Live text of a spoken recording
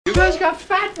You guys got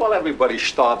fat while everybody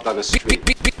starved on the street.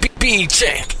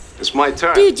 DJ. It's my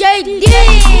turn. DJ D.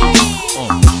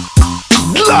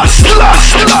 Lust.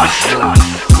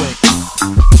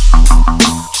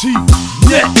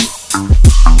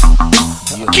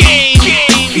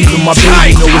 Even my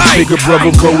baby know his bigger brother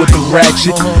bro with the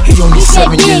ratchet. He only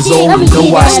 7 years old and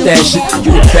know I stash it.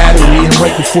 You a battery and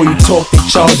right before you talk they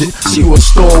charge it. See you a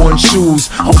store on shoes,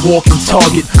 a walking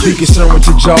target. Be concerned with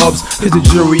your jobs, cause the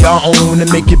jewelry I own and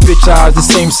make your bitch eyes the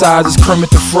same size as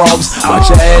Kermit the Frogs.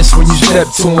 Watch your ass when you step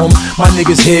to them. My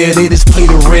niggas here, they just play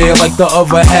the rare like the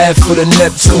other half of the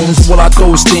Neptunes. While I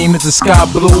throw steam at the sky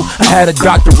blue, I had a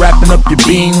doctor wrapping up your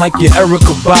bean like your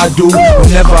Erica Badu.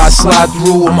 Whenever I slide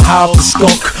through, I'm high off the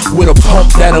skunk with a pump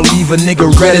that'll leave a nigga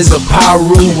red as a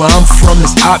pyro. Where I'm from,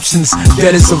 there's options,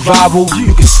 dead is survival.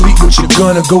 You can sleep with your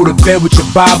gun or go to bed with your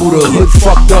Bible. The hood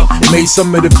fucked up and made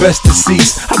some of the best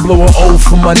deceased. I blow an O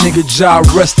for my nigga Ja,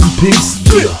 rest in peace.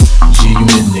 Yeah.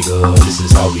 G-Unit nigga, this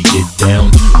is how we get down.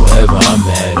 Wherever I'm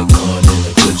at, a gun and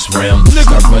a clips round.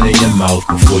 Start running your mouth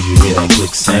before you hear that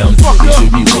click sound. You should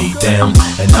be laid down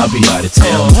and I'll be out of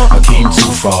town. I came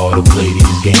too far to play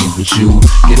these games with you.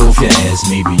 Get off your ass,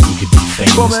 maybe you could be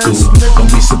famous too.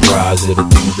 Don't be surprised at the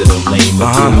things that are lame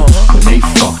or do when they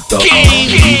fucked up.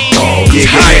 Get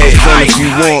ass done if you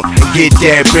want and get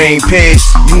that brain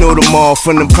pissed. You know them all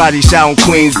from them Prodigy out on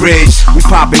Queensbridge. We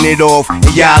popping it off and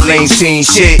y'all ain't seen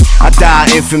shit. I die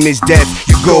infamous death,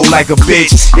 you go like a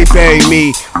bitch. They bury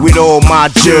me with all my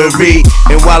jewelry,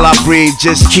 and while I breathe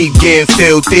just keep getting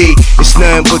filthy. It's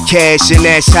nothing but cash and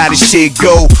that's how the shit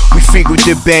go. We frequent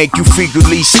the bank, you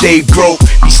frequently stay broke.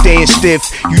 Be staying stiff,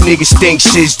 you niggas think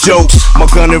shit's jokes. My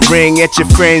gunna ring at your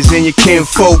friends and your kin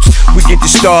folks. We get the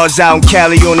stars out in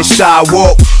Cali on the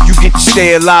sidewalk. You get to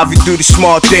stay alive, you do the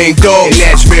smart thing, dog. And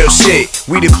that's real shit,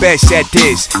 we the best at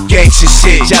this gangsta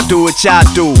shit. Y'all do what y'all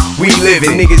do, we live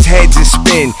it. Niggas heads and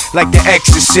spin like the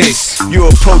Exorcist. You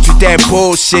approach with that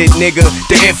bullshit, nigga,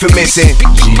 the infamous and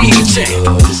DJ.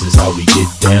 This is how we get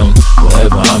down.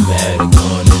 Wherever I'm at, a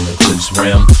gun and a clips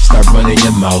round. Start running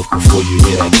your mouth before you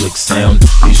hear that click sound.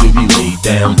 You should be laid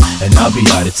down and I'll be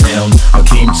out of town. I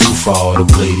came too far to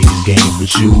play these games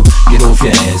with you. Get off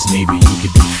your ass, maybe you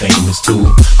could be famous too.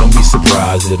 Don't be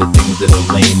surprised at the things that are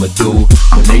lame or do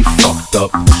when they fucked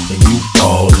up and you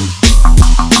ballin'.